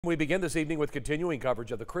We begin this evening with continuing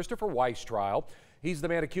coverage of the Christopher Weiss trial. He's the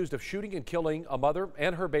man accused of shooting and killing a mother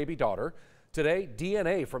and her baby daughter. Today,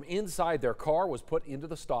 DNA from inside their car was put into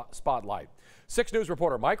the spotlight. 6 News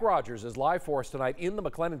reporter Mike Rogers is live for us tonight in the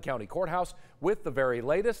McLennan County Courthouse with the very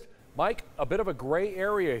latest. Mike, a bit of a gray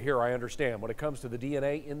area here, I understand, when it comes to the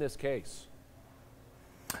DNA in this case.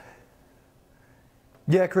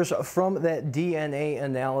 Yeah, Chris, from that DNA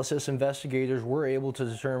analysis, investigators were able to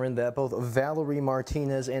determine that both Valarie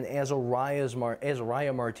Martinez and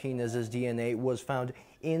Azariah Martinez's DNA was found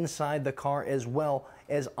inside the car as well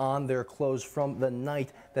as on their clothes from the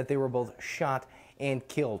night that they were both shot and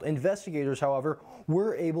killed. Investigators, however,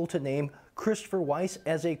 were able to name Christopher Weiss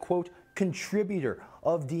as a, quote, contributor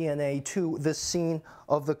of DNA to the scene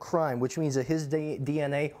of the crime, which means that his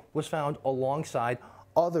DNA was found alongside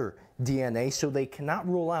other DNA, so they cannot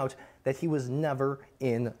rule out that he was never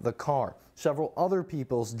in the car. Several other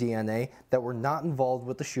people's DNA that were not involved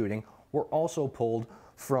with the shooting were also pulled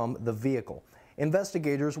from the vehicle.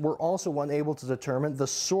 Investigators were also unable to determine the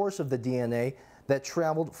source of the DNA that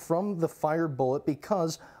traveled from the fired bullet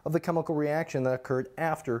because of the chemical reaction that occurred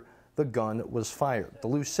after the gun was fired. The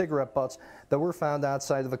loose cigarette butts that were found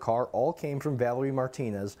outside of the car all came from Valarie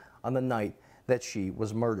Martinez on the night that she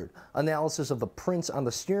was murdered. Analysis of the prints on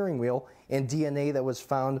the steering wheel and DNA that was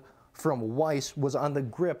found from Weiss was on the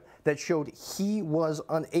grip that showed he was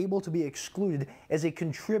unable to be excluded as a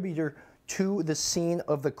contributor to the scene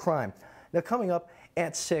of the crime. Now, coming up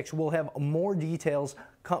at 6, we'll have more details.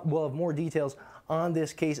 On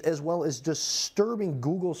this case, as well as disturbing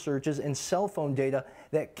Google searches and cell phone data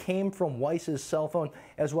that came from Weiss's cell phone,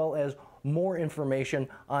 as well as more information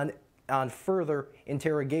on further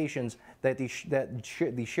interrogations that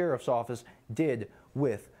the sheriff's office did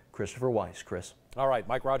with Christopher Weiss. Chris. All right,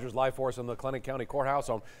 Mike Rogers live for us in the McLennan County Courthouse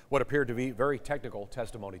on what appeared to be very technical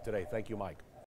testimony today. Thank you, Mike.